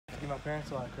my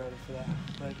parents a lot of credit for that.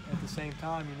 But at the same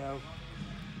time, you know,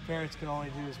 parents can only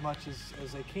do as much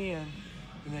as they can,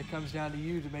 and it comes down to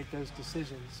you to make those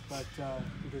decisions. But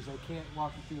because they can't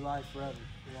walk you through life forever,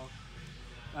 you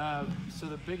know. So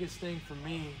the biggest thing for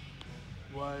me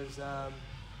was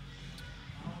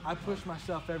I pushed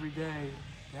myself every day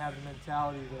to have the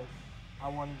mentality that I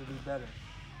wanted to be better,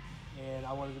 and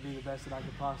I wanted to be the best that I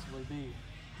could possibly be.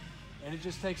 And it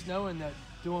just takes knowing that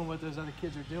doing what those other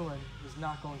kids are doing is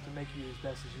not going to make you as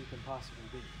best as you can possibly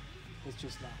be. It's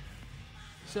just not.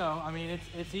 So, I mean,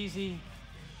 it's easy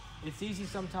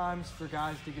sometimes for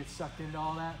guys to get sucked into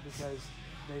all that because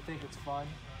they think it's fun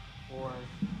or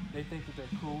they think that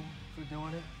they're cool for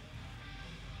doing it.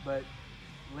 But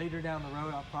later down the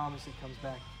road, I promise it comes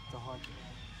back to haunt you.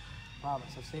 I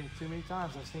promise. I've seen it too many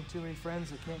times. I've seen too many friends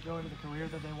that can't go into the career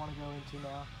that they want to go into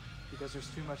now because there's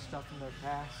too much stuff from their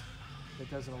past that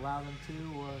doesn't allow them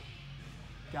to, or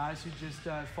guys who just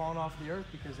fallen off the earth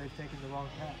because they've taken the wrong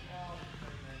path.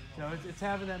 So it's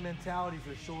having that mentality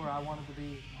for sure. I wanted to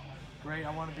be great.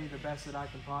 I want to be the best that I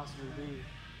can possibly be.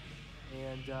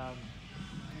 And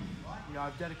you know,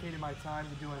 I've dedicated my time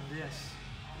to doing this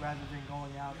rather than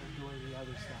going out and doing the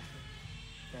other stuff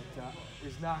that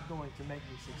is not going to make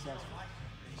me successful.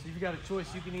 So you've got a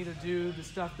choice. You can either do the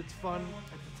stuff that's fun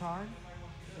at the time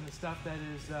and the stuff that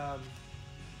is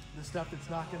the stuff that's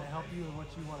not going to help you in what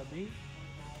you want to be,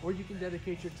 or you can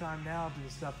dedicate your time now to the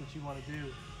stuff that you want to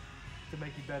do to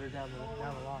make you better down the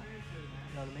line.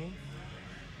 You know what I mean?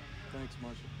 Thanks,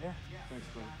 Marshall. Yeah. Thanks,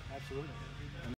 buddy. Absolutely.